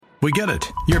We get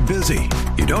it. You're busy.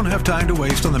 You don't have time to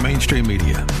waste on the mainstream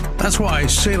media. That's why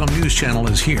Salem News Channel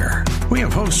is here. We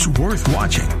have hosts worth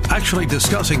watching, actually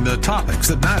discussing the topics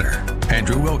that matter.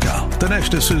 Andrew Wilkow,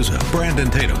 Dinesh D'Souza, Brandon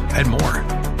Tatum, and more.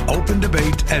 Open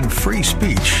debate and free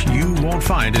speech you won't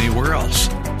find anywhere else.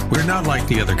 We're not like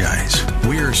the other guys.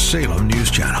 We're Salem News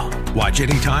Channel. Watch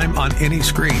anytime on any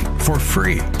screen for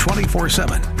free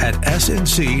 24/7 at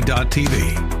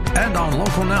snc.tv and on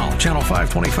Local Now, Channel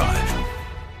 525.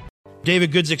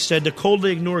 David Gudzick said, to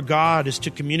coldly ignore God is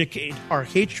to communicate our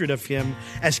hatred of him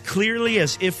as clearly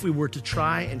as if we were to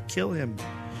try and kill him.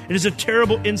 It is a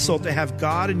terrible insult to have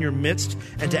God in your midst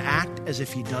and to act as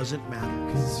if he doesn't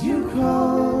matter. 'Cause you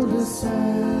called us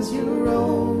as your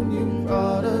own, you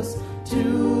brought us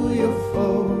to your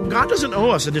fold. God doesn't owe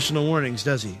us additional warnings,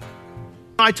 does he?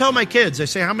 I tell my kids, I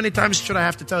say, how many times should I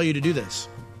have to tell you to do this?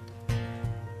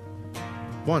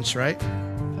 Once, right?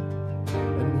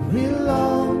 And we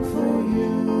long for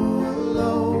you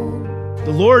alone.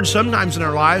 The Lord, sometimes in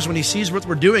our lives, when he sees what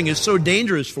we're doing is so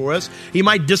dangerous for us, he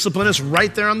might discipline us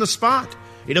right there on the spot.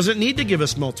 He doesn't need to give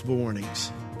us multiple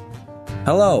warnings.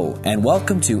 Hello, and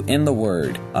welcome to In the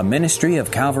Word, a ministry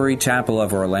of Calvary Chapel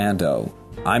of Orlando.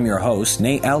 I'm your host,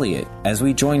 Nate Elliott, as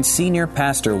we join Senior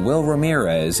Pastor Will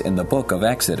Ramirez in the book of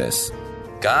Exodus.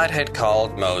 God had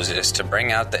called Moses to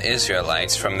bring out the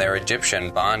Israelites from their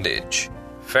Egyptian bondage.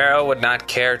 Pharaoh would not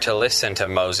care to listen to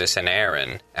Moses and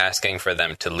Aaron, asking for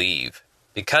them to leave.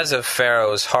 Because of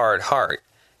Pharaoh's hard heart,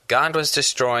 God was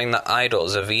destroying the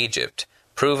idols of Egypt,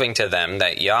 proving to them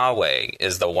that Yahweh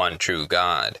is the one true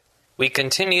God. We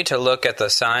continue to look at the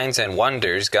signs and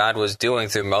wonders God was doing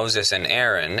through Moses and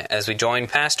Aaron as we join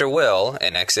Pastor Will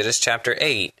in Exodus chapter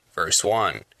 8, verse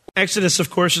 1. Exodus, of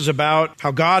course, is about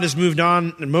how God has moved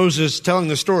on, and Moses telling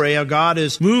the story, how God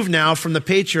has moved now from the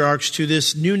patriarchs to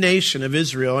this new nation of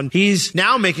Israel. And he's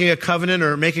now making a covenant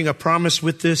or making a promise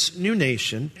with this new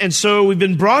nation. And so we've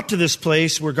been brought to this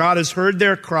place where God has heard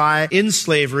their cry in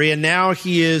slavery, and now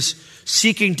he is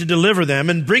seeking to deliver them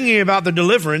and bringing about the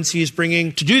deliverance.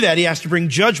 To do that, he has to bring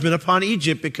judgment upon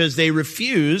Egypt because they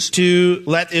refuse to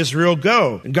let Israel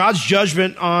go. And God's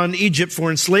judgment on Egypt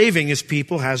for enslaving his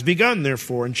people has begun,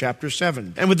 therefore, in chapter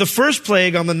 7. And with the first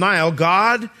plague on the Nile,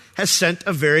 God has sent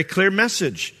a very clear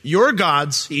message. Your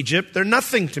gods, Egypt, they're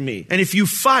nothing to me. And if you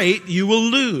fight, you will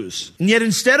lose. And yet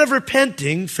instead of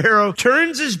repenting, Pharaoh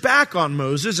turns his back on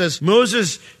Moses as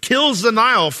Moses kills the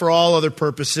Nile for all other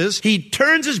purposes. He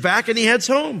turns his back and he heads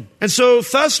home. And so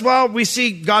thus, while we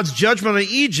see God's judgment on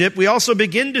Egypt, we also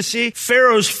begin to see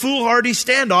Pharaoh's foolhardy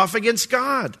standoff against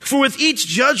God. For with each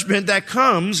judgment that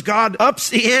comes, God ups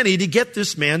the ante to get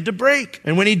this man to break.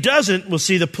 And when he doesn't, we'll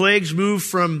see the plagues move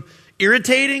from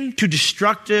irritating to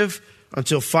destructive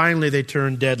until finally they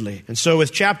turn deadly. And so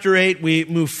with chapter 8, we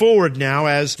move forward now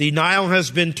as the Nile has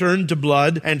been turned to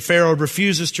blood and Pharaoh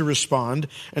refuses to respond.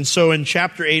 And so in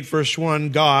chapter 8, verse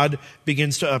 1, God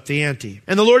begins to up the ante.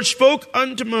 And the Lord spoke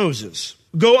unto Moses,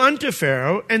 Go unto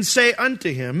Pharaoh and say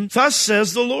unto him, Thus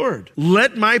says the Lord,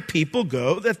 Let my people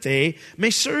go that they may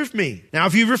serve me. Now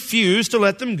if you refuse to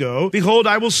let them go, behold,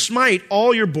 I will smite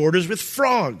all your borders with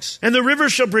frogs. And the river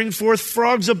shall bring forth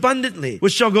frogs abundantly,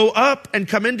 which shall go up and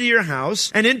come into your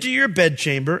house, and into your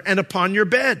bedchamber, and upon your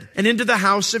bed, and into the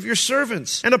house of your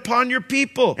servants, and upon your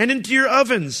people, and into your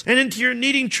ovens, and into your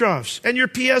kneading troughs, and your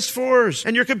PS4s,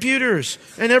 and your computers,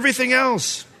 and everything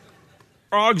else.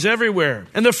 Frogs everywhere.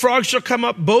 And the frogs shall come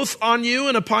up both on you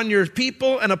and upon your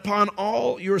people and upon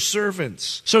all your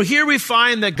servants. So here we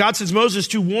find that God sends Moses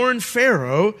to warn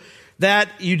Pharaoh that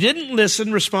you didn't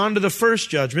listen, respond to the first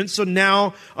judgment, so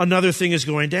now another thing is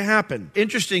going to happen.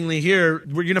 Interestingly here,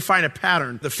 we're going to find a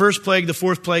pattern. The first plague, the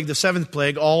fourth plague, the seventh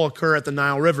plague all occur at the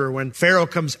Nile River when Pharaoh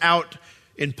comes out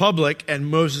in public and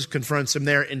Moses confronts him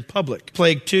there in public.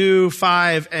 Plague 2,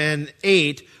 5, and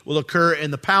 8 will occur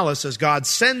in the palace as God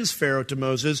sends Pharaoh to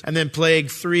Moses, and then plague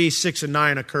 3, 6, and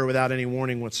 9 occur without any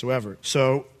warning whatsoever.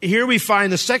 So here we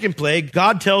find the second plague.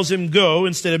 God tells him, go,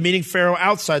 instead of meeting Pharaoh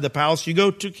outside the palace, you go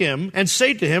to him and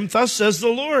say to him, Thus says the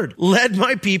Lord, Let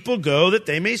my people go that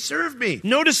they may serve me.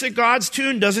 Notice that God's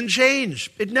tune doesn't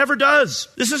change. It never does.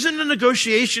 This isn't a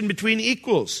negotiation between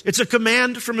equals. It's a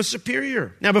command from a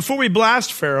superior. Now, before we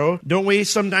blast Pharaoh, don't we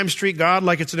sometimes treat God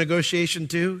like it's a negotiation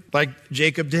too? Like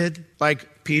Jacob did? Like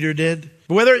Peter did?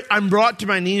 But whether I'm brought to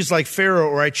my knees like Pharaoh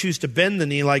or I choose to bend the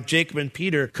knee like Jacob and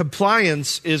Peter,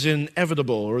 compliance is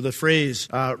inevitable, or the phrase,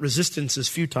 resistance is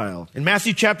futile. In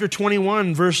Matthew chapter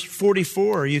 21, verse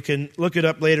 44, you can look it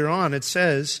up later on, it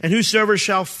says, And whosoever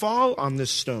shall fall on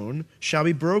this stone shall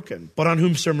be broken, but on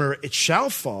whomsoever it shall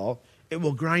fall, It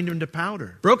will grind him to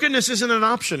powder. Brokenness isn't an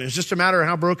option. It's just a matter of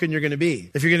how broken you're going to be.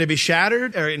 If you're going to be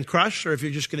shattered and crushed, or if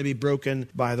you're just going to be broken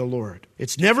by the Lord.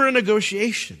 It's never a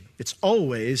negotiation. It's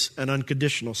always an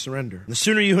unconditional surrender. The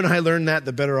sooner you and I learn that,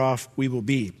 the better off we will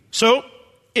be. So,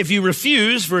 if you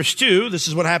refuse, verse 2, this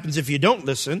is what happens if you don't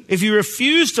listen. If you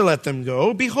refuse to let them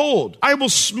go, behold, I will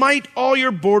smite all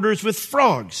your borders with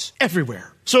frogs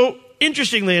everywhere. So,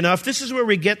 interestingly enough, this is where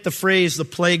we get the phrase, the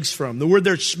plagues from. The word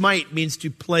there, smite, means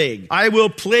to plague. I will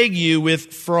plague you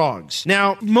with frogs.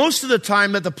 Now, most of the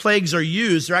time that the plagues are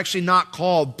used, they're actually not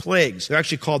called plagues. They're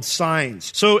actually called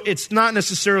signs. So it's not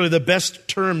necessarily the best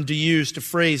term to use to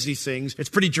phrase these things. It's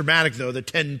pretty dramatic, though, the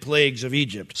 10 plagues of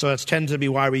Egypt. So that tends to be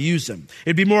why we use them.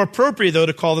 It'd be more appropriate, though,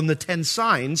 to call them the 10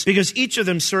 signs, because each of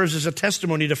them serves as a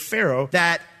testimony to Pharaoh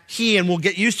that he, and we'll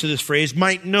get used to this phrase,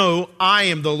 might know I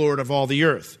am the Lord of all the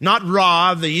earth. Not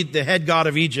Ra, the head god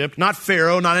of Egypt, not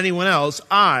Pharaoh, not anyone else.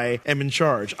 I am in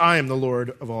charge. I am the Lord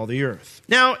of all the earth.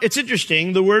 Now, it's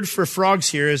interesting. The word for frogs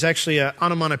here is actually an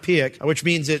onomatopoeic, which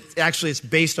means it's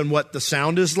based on what the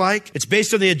sound is like. It's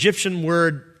based on the Egyptian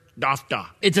word dafta.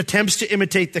 It attempts to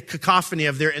imitate the cacophony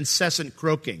of their incessant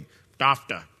croaking.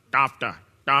 Dafta, dafta,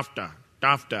 dafta,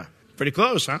 dafta. Pretty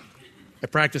close, huh? I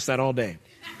practiced that all day.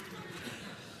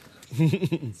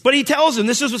 But he tells him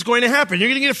this is what's going to happen. You're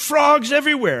going to get frogs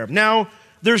everywhere. Now,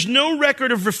 there's no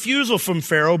record of refusal from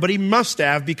Pharaoh, but he must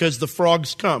have because the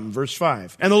frogs come. Verse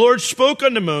 5. And the Lord spoke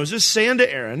unto Moses, saying to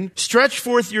Aaron, stretch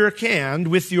forth your hand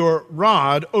with your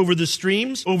rod over the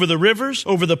streams, over the rivers,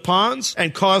 over the ponds,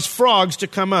 and cause frogs to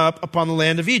come up upon the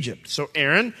land of Egypt. So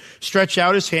Aaron stretched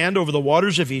out his hand over the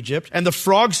waters of Egypt, and the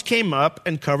frogs came up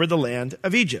and covered the land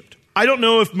of Egypt. I don't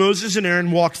know if Moses and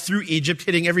Aaron walked through Egypt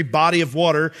hitting every body of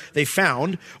water they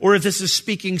found, or if this is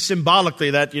speaking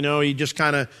symbolically that, he just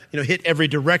kind of, hit every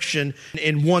direction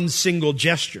in one single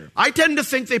gesture. I tend to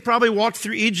think they probably walked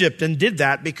through Egypt and did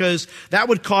that because that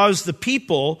would cause the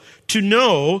people to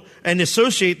know and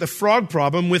associate the frog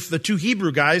problem with the 2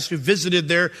 Hebrew guys who visited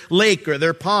their lake or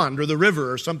their pond or the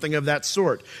river or something of that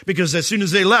sort. Because as soon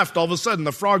as they left, all of a sudden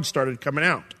the frogs started coming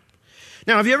out.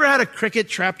 Now, have you ever had a cricket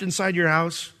trapped inside your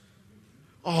house?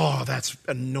 Oh, that's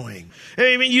annoying.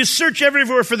 I mean, you search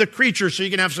everywhere for the creature so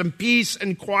you can have some peace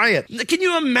and quiet. Can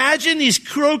you imagine these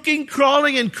croaking,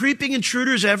 crawling, and creeping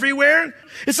intruders everywhere?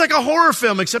 It's like a horror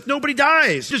film, except nobody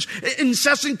dies. Just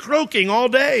incessant croaking all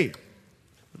day.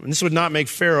 And this would not make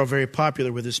Pharaoh very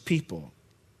popular with his people.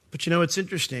 But it's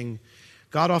interesting.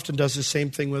 God often does the same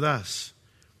thing with us.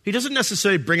 He doesn't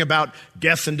necessarily bring about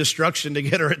death and destruction to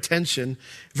get our attention.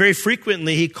 Very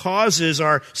frequently, he causes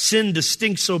our sin to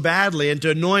stink so badly and to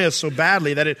annoy us so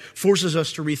badly that it forces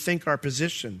us to rethink our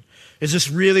position. Is this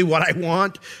really what I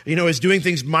want? Is doing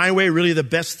things my way really the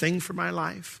best thing for my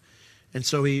life? And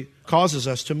so he causes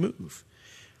us to move.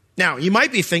 Now, you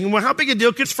might be thinking, well, how big a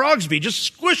deal could frogs be? Just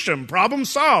squish them, problem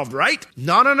solved, right?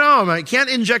 No. I can't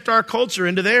inject our culture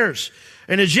into theirs.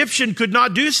 An Egyptian could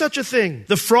not do such a thing.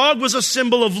 The frog was a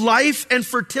symbol of life and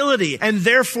fertility, and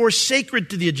therefore sacred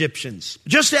to the Egyptians.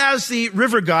 Just as the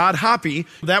river god, Hapi,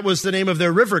 that was the name of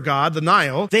their river god, the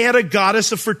Nile, they had a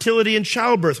goddess of fertility and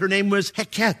childbirth. Her name was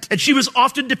Heket. And she was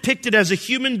often depicted as a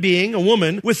human being, a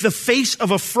woman, with the face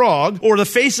of a frog, or the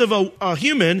face of a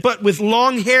human, but with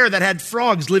long hair that had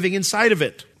frogs living inside of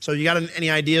it. So you got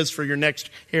any ideas for your next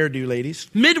hairdo, ladies?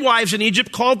 Midwives in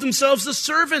Egypt called themselves the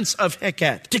servants of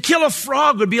Heket. To kill a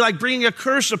frog would be like bringing a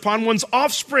curse upon one's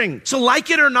offspring. So like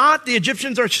it or not, the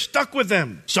Egyptians are stuck with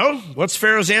them. So what's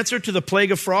Pharaoh's answer to the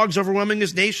plague of frogs overwhelming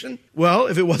his nation? Well,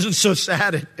 if it wasn't so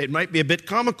sad, it might be a bit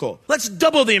comical. Let's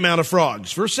double the amount of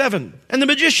frogs. Verse 7. And the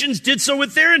magicians did so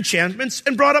with their enchantments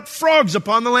and brought up frogs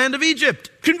upon the land of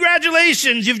Egypt.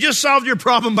 Congratulations, you've just solved your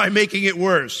problem by making it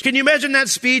worse. Can you imagine that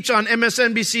speech on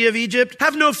MSNBC of Egypt?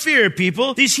 Have no fear,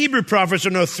 people. These Hebrew prophets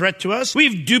are no threat to us.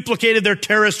 We've duplicated their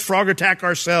terrorist frog attack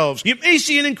ourselves. You may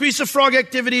see an increase of frog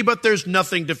activity, but there's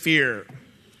nothing to fear.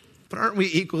 But aren't we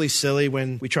equally silly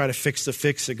when we try to fix the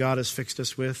fix that God has fixed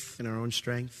us with in our own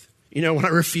strength? When I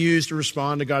refuse to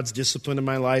respond to God's discipline in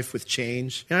my life with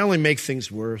change, and I only make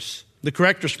things worse. The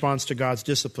correct response to God's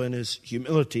discipline is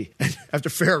humility. And after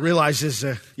Pharaoh realizes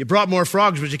you brought more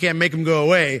frogs, but you can't make them go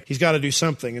away, he's got to do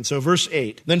something. And so verse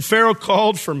 8, then Pharaoh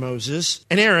called for Moses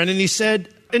and Aaron, and he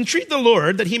said, entreat the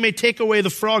Lord that he may take away the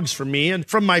frogs from me and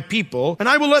from my people, and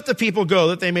I will let the people go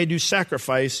that they may do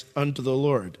sacrifice unto the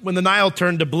Lord. When the Nile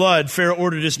turned to blood, Pharaoh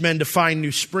ordered his men to find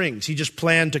new springs. He just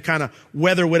planned to kind of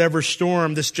weather whatever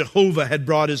storm this Jehovah had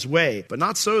brought his way. But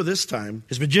not so this time.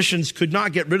 His magicians could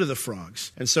not get rid of the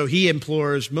frogs. And so he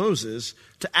implores Moses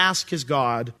to ask his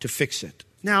God to fix it.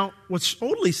 Now, what's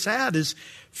totally sad is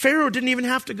Pharaoh didn't even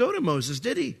have to go to Moses,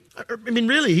 did he? I mean,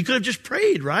 really, he could have just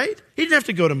prayed, right? He didn't have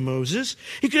to go to Moses.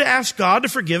 He could have asked God to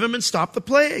forgive him and stop the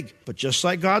plague. But just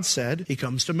like God said, he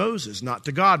comes to Moses, not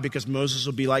to God, because Moses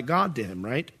will be like God to him,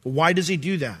 right? But why does he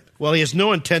do that? Well, he has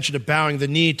no intention of bowing the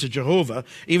knee to Jehovah,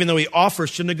 even though he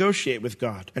offers to negotiate with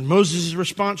God. And Moses'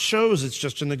 response shows it's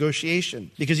just a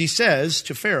negotiation, because he says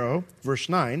to Pharaoh, verse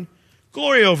 9,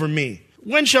 "Glory over me.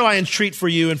 When shall I entreat for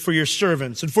you and for your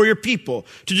servants and for your people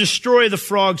to destroy the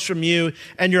frogs from you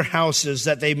and your houses,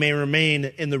 that they may remain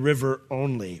in the river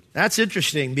only?" That's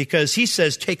interesting, because he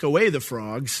says, take away the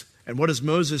frogs. And what does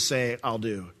Moses say, I'll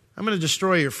do? I'm going to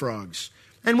destroy your frogs.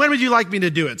 And when would you like me to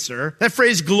do it, sir? That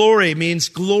phrase glory means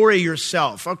glory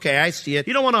yourself. Okay, I see it.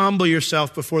 You don't want to humble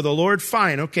yourself before the Lord?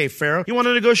 Fine. Okay, Pharaoh. You want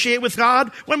to negotiate with God?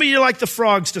 When would you like the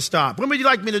frogs to stop? When would you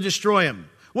like me to destroy them?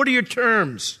 What are your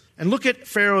terms? And look at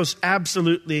Pharaoh's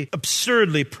absolutely,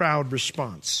 absurdly proud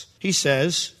response. He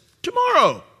says,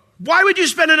 tomorrow. Why would you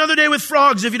spend another day with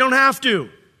frogs if you don't have to?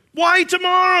 Why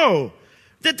tomorrow?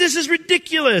 That this is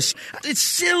ridiculous. It's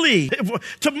silly.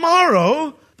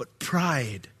 Tomorrow, but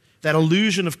pride. That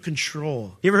illusion of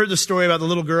control. You ever heard the story about the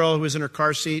little girl who was in her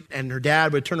car seat and her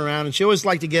dad would turn around and she always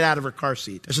liked to get out of her car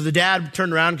seat. And so the dad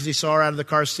turned around because he saw her out of the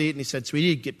car seat and he said,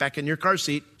 "Sweetie, get back in your car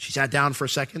seat." She sat down for a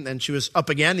second, then she was up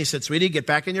again. He said, "Sweetie, get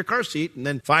back in your car seat." And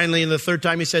then finally, the third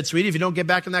time he said, "Sweetie, if you don't get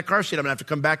back in that car seat, I'm going to have to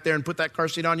come back there and put that car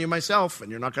seat on you myself,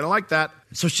 and you're not going to like that."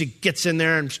 And so she gets in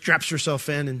there and straps herself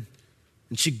in and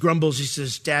she grumbles. She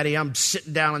says, "Daddy, I'm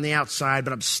sitting down on the outside,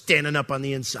 but I'm standing up on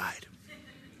the inside."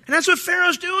 And that's what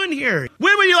Pharaoh's doing here.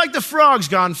 When would you like the frogs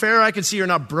gone, Pharaoh? I can see you're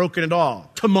not broken at all.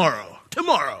 Tomorrow.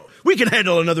 We can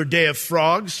handle another day of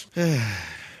frogs.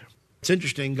 It's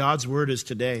interesting. God's word is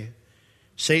today.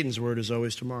 Satan's word is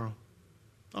always tomorrow.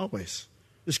 Always.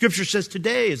 The scripture says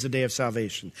today is the day of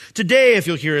salvation. Today, if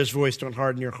you'll hear his voice, don't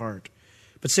harden your heart.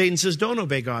 But Satan says, don't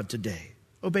obey God today.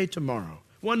 Obey tomorrow.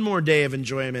 One more day of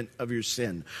enjoyment of your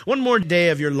sin. One more day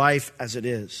of your life as it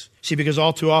is. See, because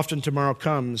all too often tomorrow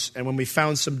comes, and when we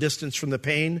found some distance from the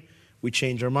pain, we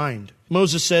change our mind.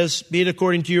 Moses says, "Be it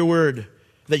according to your word,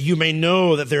 that you may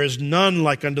know that there is none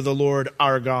like unto the Lord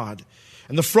our God.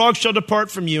 And the frogs shall depart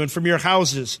from you and from your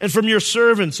houses and from your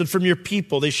servants and from your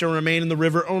people. They shall remain in the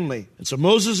river only." And so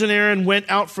Moses and Aaron went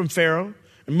out from Pharaoh.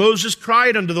 And Moses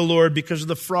cried unto the Lord because of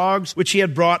the frogs which he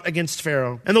had brought against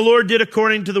Pharaoh. And the Lord did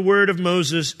according to the word of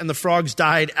Moses, and the frogs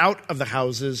died out of the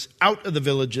houses, out of the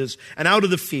villages, and out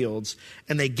of the fields.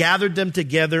 And they gathered them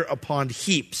together upon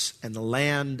heaps, and the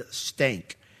land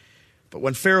stank. But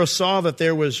when Pharaoh saw that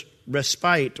there was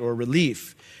respite or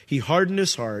relief, he hardened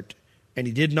his heart, and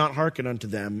he did not hearken unto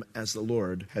them as the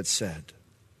Lord had said.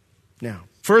 Now,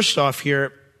 first off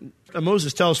here,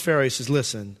 Moses tells Pharaoh, he says,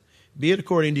 "Listen, be it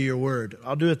according to your word.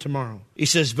 I'll do it tomorrow." He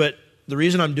says, "But the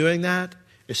reason I'm doing that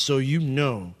is so you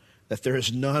know that there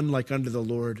is none like unto the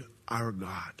Lord our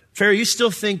God." Pharaoh, you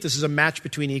still think this is a match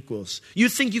between equals. You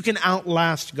think you can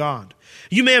outlast God.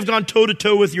 You may have gone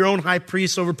toe-to-toe with your own high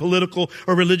priests over political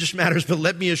or religious matters, but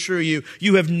let me assure you,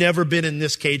 you have never been in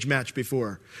this cage match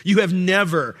before. You have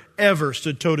never, ever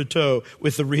stood toe-to-toe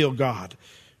with the real God.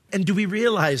 And do we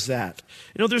realize that?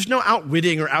 You know, there's no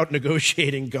outwitting or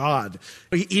out-negotiating God.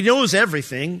 He knows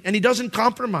everything, and he doesn't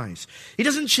compromise. He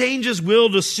doesn't change his will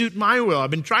to suit my will.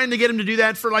 I've been trying to get him to do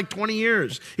that for like 20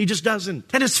 years. He just doesn't.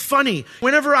 And it's funny.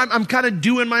 Whenever I'm kind of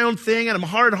doing my own thing, and I'm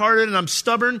hard-hearted, and I'm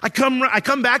stubborn, I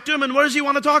come back to him, and what does he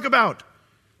want to talk about?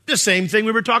 The same thing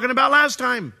we were talking about last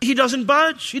time. He doesn't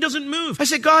budge. He doesn't move. I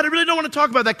say, "God, I really don't want to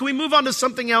talk about that. Can we move on to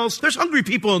something else? There's hungry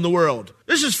people in the world.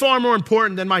 This is far more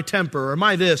important than my temper or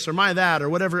my this or my that or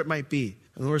whatever it might be."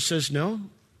 And the Lord says, "No,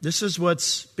 this is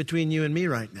what's between you and me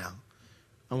right now.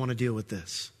 I want to deal with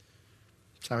this."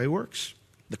 That's how he works.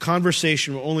 The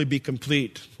conversation will only be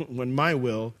complete when my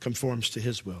will conforms to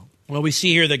his will. Well, we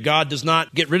see here that God does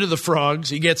not get rid of the frogs.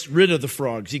 He gets rid of the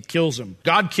frogs. He kills them.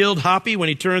 God killed Hapi when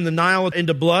he turned the Nile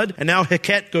into blood, and now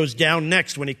Heket goes down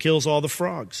next when he kills all the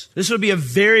frogs. This would be a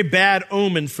very bad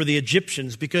omen for the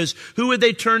Egyptians, because who would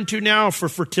they turn to now for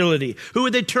fertility? Who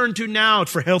would they turn to now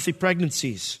for healthy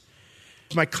pregnancies?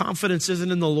 My confidence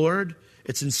isn't in the Lord.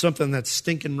 It's in something that's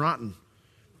stinking rotten,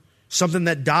 something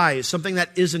that dies, something that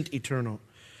isn't eternal.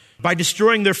 By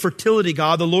destroying their fertility,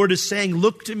 God, the Lord is saying,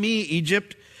 "Look to me,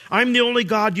 Egypt. I'm the only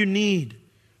God you need."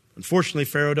 Unfortunately,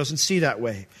 Pharaoh doesn't see that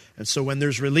way. And so when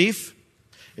there's relief,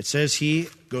 it says he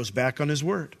goes back on his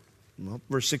word. Well,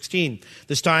 verse 16,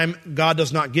 this time God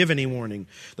does not give any warning.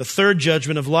 The third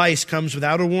judgment of lice comes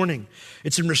without a warning.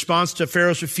 It's in response to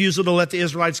Pharaoh's refusal to let the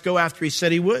Israelites go after he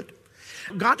said he would.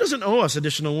 God doesn't owe us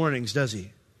additional warnings, does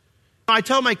he? I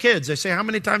tell my kids, I say, "How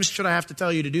many times should I have to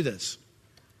tell you to do this?"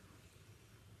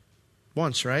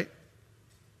 Once, right?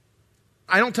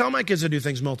 I don't tell my kids to do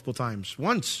things multiple times.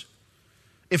 Once.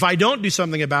 If I don't do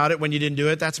something about it when you didn't do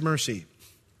it, that's mercy,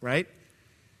 right?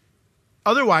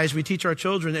 Otherwise, we teach our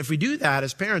children, if we do that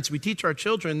as parents, we teach our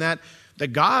children that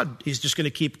God is just going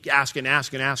to keep asking,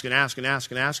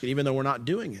 even though we're not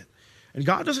doing it. And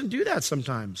God doesn't do that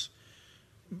sometimes.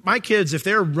 My kids, if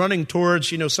they're running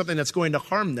towards, something that's going to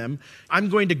harm them, I'm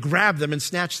going to grab them and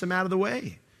snatch them out of the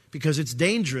way because it's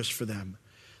dangerous for them.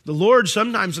 The Lord,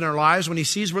 sometimes in our lives, when he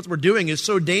sees what we're doing is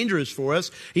so dangerous for us,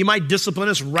 he might discipline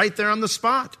us right there on the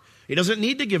spot. He doesn't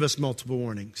need to give us multiple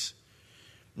warnings.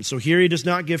 And so here he does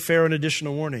not give Pharaoh an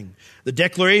additional warning. The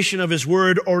declaration of his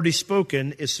word already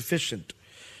spoken is sufficient.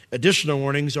 Additional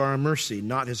warnings are a mercy,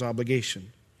 not his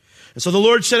obligation. And so the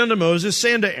Lord said unto Moses,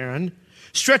 say unto Aaron,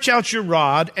 stretch out your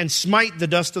rod and smite the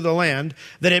dust of the land,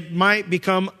 that it might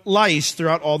become lice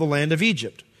throughout all the land of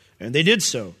Egypt. And they did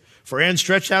so. For Aaron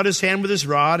stretched out his hand with his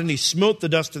rod, and he smote the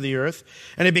dust of the earth,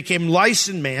 and it became lice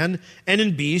in man and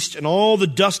in beast, and all the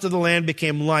dust of the land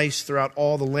became lice throughout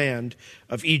all the land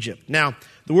of Egypt. Now,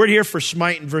 the word here for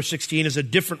smite in verse 16 is a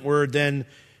different word than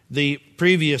the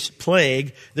previous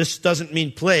plague. This doesn't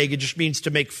mean plague, it just means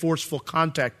to make forceful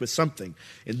contact with something.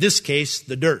 In this case,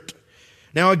 the dirt.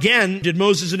 Now again, did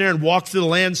Moses and Aaron walk through the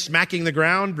land smacking the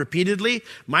ground repeatedly?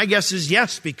 My guess is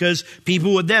yes, because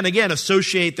people would then again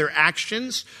associate their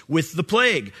actions with the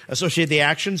plague, associate the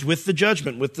actions with the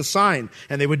judgment, with the sign,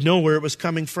 and they would know where it was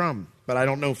coming from. But I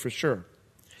don't know for sure.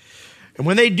 And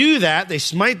when they do that, they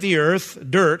smite the earth,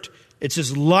 dirt. It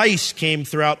says lice came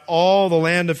throughout all the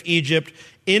land of Egypt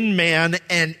in man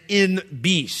and in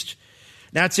beast.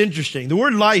 That's interesting. The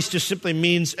word lice just simply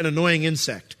means an annoying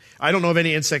insect. I don't know of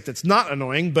any insect that's not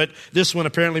annoying, but this one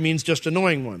apparently means just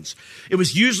annoying ones. It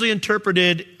was usually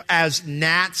interpreted as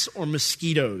gnats or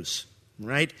mosquitoes,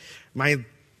 right? My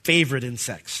favorite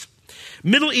insects.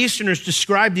 Middle Easterners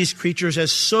describe these creatures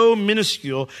as so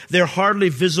minuscule they're hardly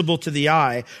visible to the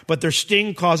eye, but their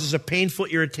sting causes a painful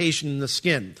irritation in the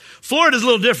skin. Florida's a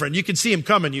little different. You can see them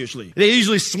coming usually. They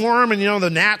usually swarm, and the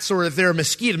gnats, or if they're a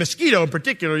mosquito in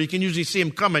particular, you can usually see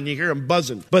them coming. You hear them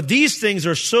buzzing. But these things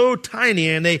are so tiny,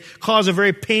 and they cause a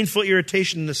very painful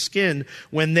irritation in the skin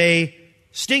when they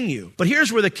sting you. But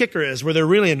here's where the kicker is, where they're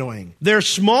really annoying. Their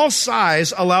small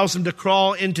size allows them to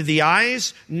crawl into the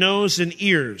eyes, nose, and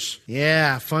ears.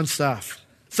 Yeah, fun stuff.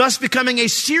 Thus becoming a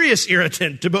serious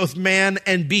irritant to both man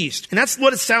and beast. And that's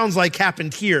what it sounds like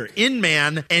happened here, in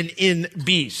man and in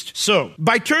beast. So,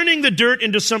 by turning the dirt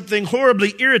into something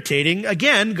horribly irritating,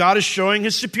 again, God is showing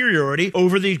his superiority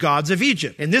over the gods of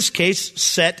Egypt. In this case,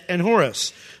 Set and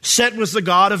Horus. Set was the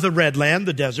god of the red land,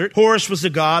 the desert. Horus was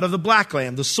the god of the black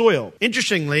land, the soil.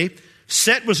 Interestingly,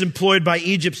 Set was employed by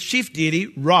Egypt's chief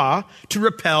deity, Ra, to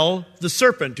repel the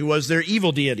serpent, who was their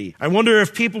evil deity. I wonder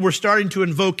if people were starting to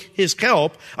invoke his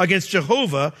help against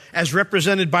Jehovah, as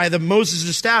represented by the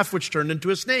Moses' staff, which turned into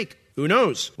a snake. Who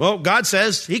knows? Well, God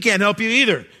says he can't help you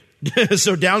either.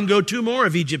 So down go two more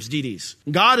of Egypt's deities.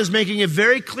 God is making it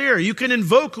very clear. You can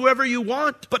invoke whoever you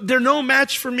want, but they're no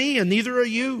match for me, and neither are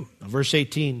you. Now, verse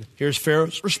 18, here's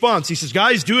Pharaoh's response. He says,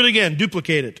 guys, do it again,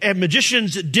 duplicate it. And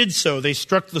magicians did so. They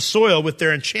struck the soil with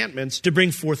their enchantments to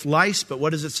bring forth lice, but what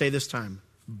does it say this time?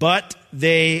 But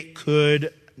they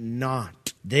could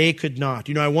not. They could not.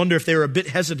 I wonder if they were a bit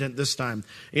hesitant this time.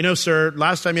 Sir,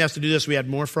 last time you asked to do this, we had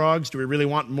more frogs. Do we really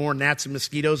want more gnats and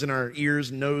mosquitoes in our ears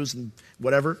and nose and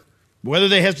whatever? Whether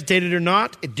they hesitated or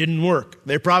not, it didn't work.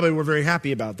 They probably were very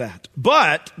happy about that.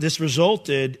 But this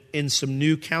resulted in some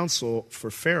new counsel for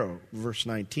Pharaoh. Verse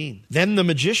 19. Then the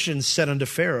magicians said unto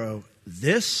Pharaoh,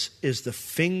 this is the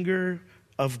finger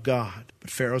of God.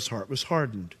 But Pharaoh's heart was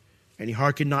hardened, and he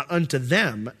hearkened not unto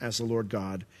them, as the Lord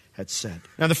God had said.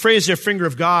 Now the phrase there, finger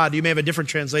of God, you may have a different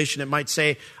translation. It might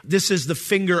say, this is the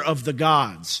finger of the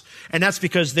gods. And that's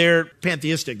because they're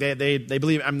pantheistic. They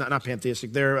believe, I'm not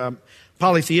pantheistic, they're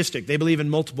polytheistic. They believe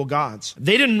in multiple gods.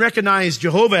 They didn't recognize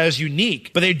Jehovah as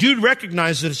unique, but they do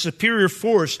recognize that a superior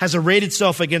force has arrayed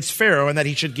itself against Pharaoh and that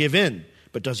he should give in.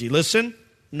 But does he listen?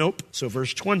 Nope. So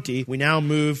verse 20, we now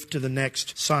move to the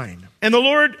next sign. And the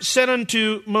Lord said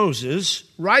unto Moses,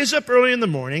 rise up early in the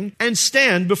morning and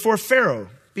stand before Pharaoh.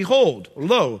 Behold,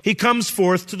 lo, he comes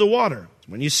forth to the water.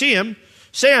 When you see him,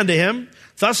 say unto him,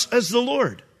 thus says the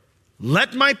Lord,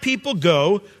 let my people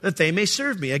go that they may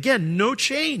serve me. Again, no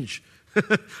change.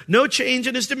 No change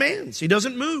in his demands. He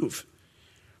doesn't move.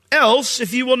 Else,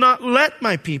 if you will not let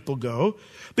my people go,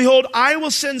 behold, I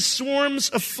will send swarms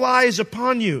of flies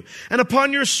upon you, and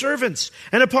upon your servants,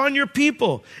 and upon your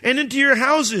people, and into your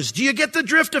houses. Do you get the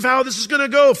drift of how this is going to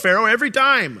go, Pharaoh, every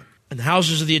time? And the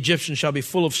houses of the Egyptians shall be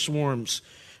full of swarms,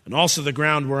 and also the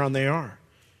ground whereon they are.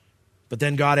 But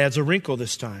then God adds a wrinkle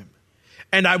this time.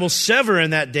 And I will sever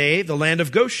in that day the land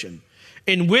of Goshen,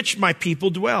 in which my people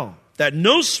dwell, that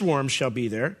no swarm shall be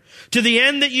there, to the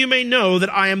end that you may know that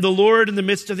I am the Lord in the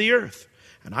midst of the earth.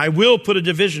 And I will put a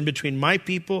division between my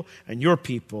people and your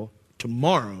people.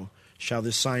 Tomorrow shall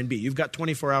this sign be. You've got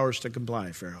 24 hours to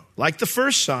comply, Pharaoh. Like the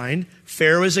first sign,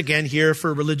 Pharaoh is again here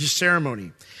for a religious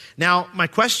ceremony. Now, my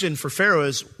question for Pharaoh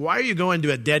is, why are you going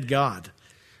to a dead God?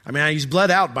 I mean, he's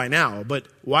bled out by now, but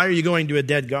why are you going to a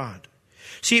dead God?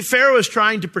 See, Pharaoh is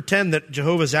trying to pretend that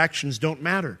Jehovah's actions don't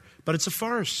matter, but it's a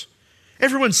farce.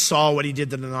 Everyone saw what he did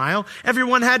to the Nile.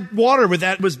 Everyone had water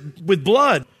with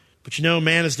blood. But you know,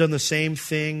 man has done the same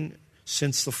thing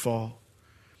since the fall.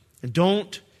 And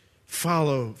don't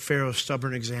follow Pharaoh's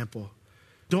stubborn example.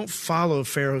 Don't follow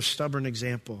Pharaoh's stubborn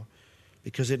example,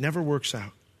 because it never works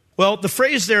out. Well, the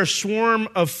phrase there, swarm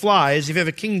of flies, if you have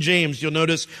a King James, you'll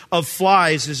notice of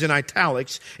flies is in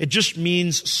italics. It just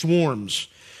means swarms.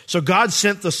 So God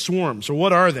sent the swarms. So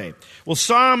what are they? Well,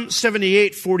 Psalm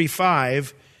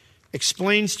 78:45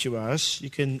 explains to us. You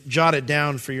can jot it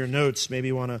down for your notes. Maybe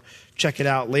you want to check it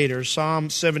out later. Psalm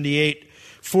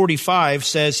 78:45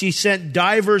 says, He sent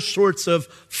divers sorts of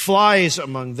flies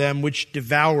among them, which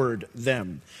devoured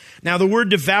them. Now, the word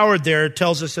devoured there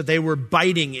tells us that they were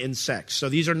biting insects. So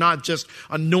these are not just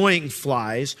annoying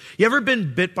flies. You ever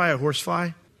been bit by a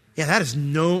horsefly? Yeah, that is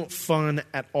no fun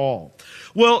at all.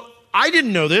 Well, I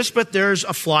didn't know this, but there's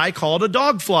a fly called a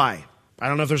dog fly. I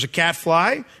don't know if there's a cat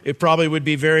fly. It probably would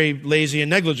be very lazy and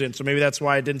negligent, so maybe that's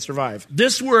why it didn't survive.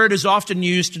 This word is often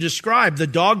used to describe the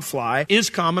dog fly. Is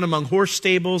common among horse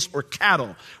stables or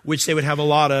cattle, which they would have a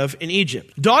lot of in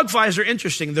Egypt. Dog flies are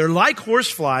interesting. They're like horse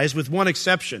flies with one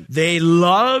exception. They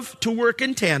love to work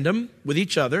in tandem with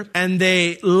each other, and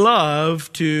they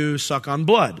love to suck on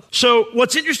blood. So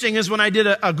what's interesting is when I did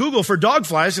a Google for dog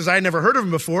flies, because I had never heard of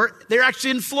them before, they're actually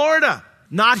in Florida.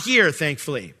 Not here,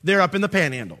 thankfully. They're up in the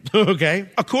Panhandle, okay?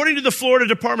 According to the Florida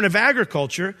Department of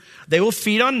Agriculture, they will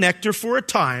feed on nectar for a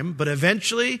time, but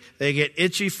eventually they get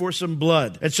itchy for some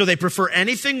blood. And so they prefer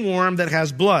anything warm that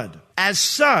has blood. As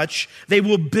such, they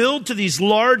will build to these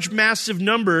large, massive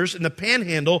numbers in the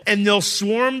Panhandle, and they'll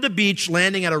swarm the beach,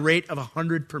 landing at a rate of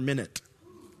 100 per minute.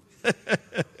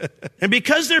 And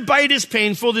because their bite is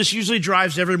painful, this usually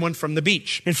drives everyone from the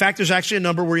beach. In fact, there's actually a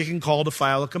number where you can call to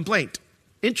file a complaint.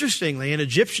 Interestingly, in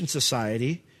Egyptian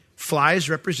society, flies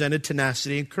represented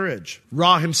tenacity and courage.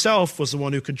 Ra himself was the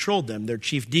one who controlled them, their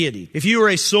chief deity. If you were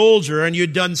a soldier and you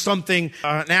had done something,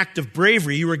 an act of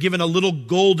bravery, you were given a little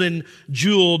golden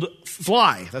jeweled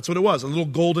fly. That's what it was, a little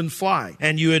golden fly.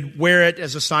 And you would wear it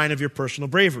as a sign of your personal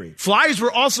bravery. Flies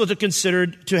were also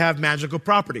considered to have magical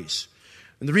properties.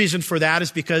 And the reason for that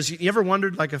is because, you ever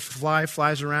wondered, like, if a fly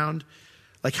flies around,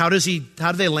 like how do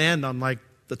they land on, like,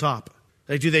 the top?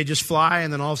 Like, do they just fly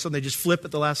and then all of a sudden they just flip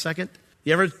at the last second?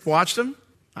 You ever watched them?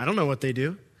 I don't know what they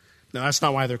do. No, that's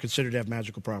not why they're considered to have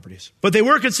magical properties. But they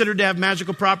were considered to have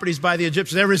magical properties by the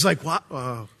Egyptians. Everybody's like, what?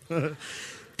 Oh.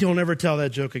 Don't ever tell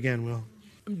that joke again, Will.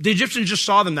 The Egyptians just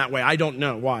saw them that way. I don't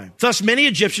know why. Thus, many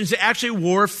Egyptians actually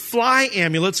wore fly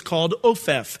amulets called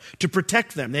ophef to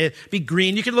protect them. They'd be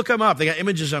green. You can look them up. They got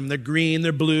images of them. They're green,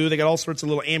 they're blue. They got all sorts of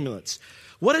little amulets.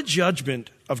 What a judgment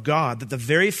of God that the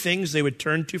very things they would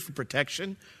turn to for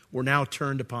protection were now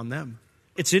turned upon them.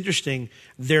 It's interesting.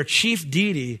 Their chief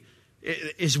deity,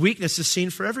 his weakness is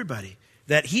seen for everybody.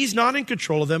 That he's not in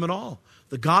control of them at all.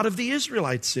 The God of the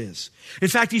Israelites is. In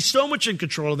fact, he's so much in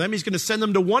control of them, he's going to send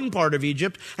them to one part of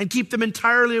Egypt and keep them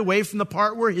entirely away from the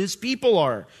part where his people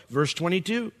are. Verse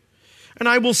 22. And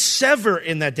I will sever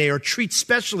in that day, or treat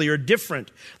specially or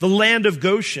different, the land of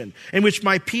Goshen, in which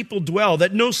my people dwell,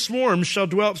 that no swarm shall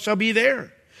be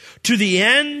there. To the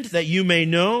end that you may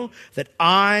know that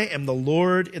I am the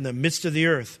Lord in the midst of the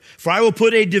earth. For I will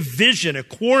put a division, a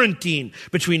quarantine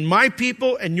between my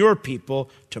people and your people.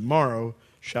 Tomorrow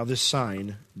shall this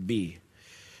sign be.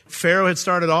 Pharaoh had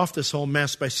started off this whole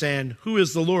mess by saying, who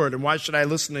is the Lord and why should I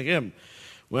listen to him?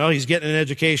 Well, he's getting an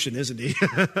education, isn't he?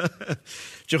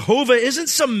 Jehovah isn't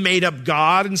some made-up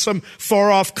God in some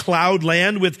far-off cloud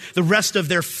land with the rest of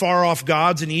their far-off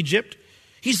gods in Egypt.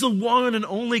 He's the one and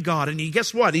only God. And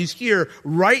guess what? He's here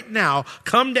right now,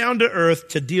 come down to earth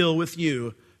to deal with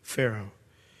you, Pharaoh.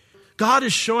 God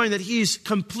is showing that he's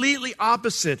completely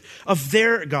opposite of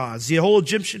their gods, the whole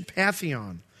Egyptian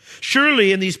pantheon.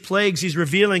 Surely in these plagues, he's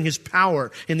revealing his power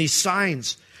in these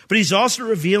signs. But he's also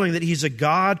revealing that he's a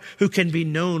God who can be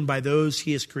known by those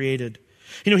he has created.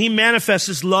 You know, he manifests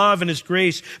his love and his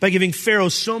grace by giving Pharaoh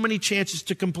so many chances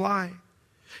to comply.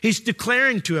 He's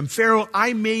declaring to him, Pharaoh,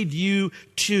 I made you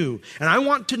too, and I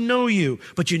want to know you,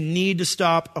 but you need to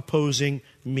stop opposing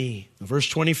me. In verse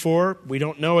 24, we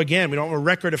don't know again. We don't have a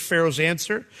record of Pharaoh's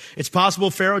answer. It's possible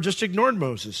Pharaoh just ignored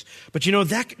Moses. But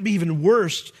that could be even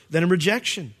worse than a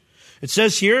rejection. It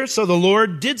says here, so the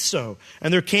Lord did so,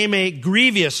 and there came a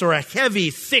grievous or a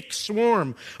heavy, thick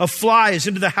swarm of flies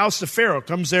into the house of Pharaoh,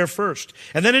 comes there first,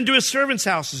 and then into his servants'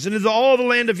 houses, and into all the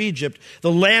land of Egypt.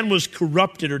 The land was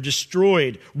corrupted or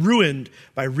destroyed, ruined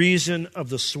by reason of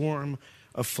the swarm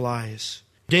of flies.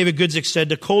 David Guzik said,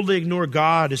 to coldly ignore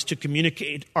God is to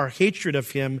communicate our hatred of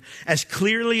him as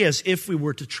clearly as if we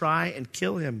were to try and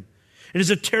kill him. It is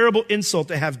a terrible insult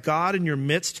to have God in your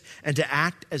midst and to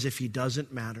act as if he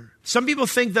doesn't matter. Some people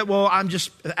think that, I'm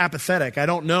just apathetic. I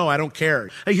don't know. I don't care.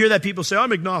 I hear that people say,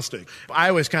 I'm agnostic. I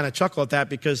always kind of chuckle at that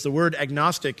because the word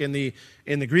agnostic in the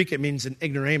Greek, it means an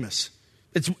ignoramus.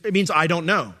 It means I don't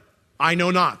know. I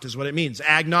know not is what it means.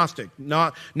 Agnostic.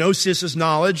 Gnosis is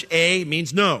knowledge. A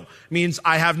means no. It means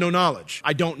I have no knowledge.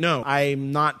 I don't know. I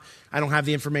don't have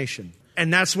the information.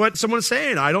 And that's what someone's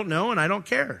saying. I don't know and I don't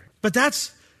care. But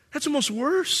that's almost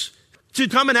worse. To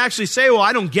come and actually say,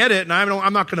 I don't get it and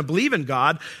I'm not going to believe in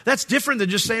God, that's different than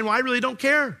just saying, I really don't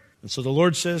care. And so the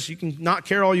Lord says, you can not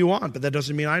care all you want, but that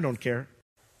doesn't mean I don't care.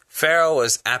 Pharaoh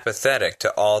was apathetic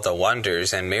to all the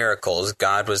wonders and miracles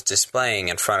God was displaying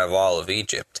in front of all of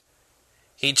Egypt.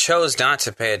 He chose not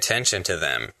to pay attention to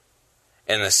them.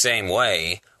 In the same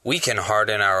way, we can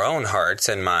harden our own hearts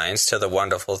and minds to the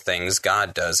wonderful things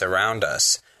God does around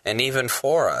us, and even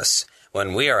for us,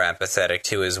 when we are apathetic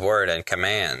to his word and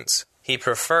commands. He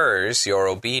prefers your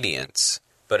obedience.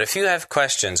 But if you have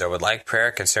questions or would like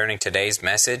prayer concerning today's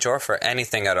message or for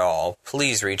anything at all,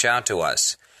 please reach out to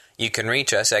us. You can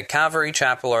reach us at Calvary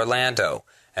Chapel Orlando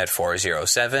at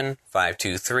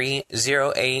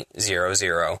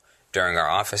 407-523-0800 during our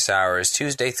office hours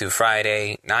Tuesday through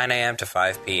Friday, 9 a.m. to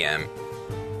 5 p.m.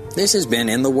 This has been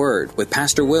In the Word with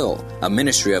Pastor Will, a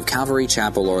ministry of Calvary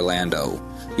Chapel Orlando.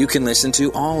 You can listen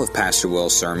to all of Pastor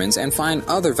Will's sermons and find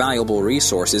other valuable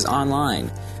resources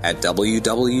online at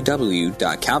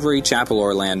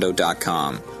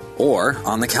www.calvarychapelorlando.com or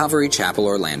on the Calvary Chapel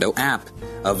Orlando app,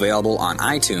 available on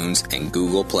iTunes and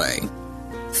Google Play.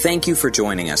 Thank you for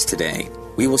joining us today.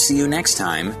 We will see you next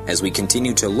time as we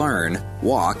continue to learn,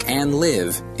 walk, and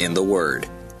live in the Word.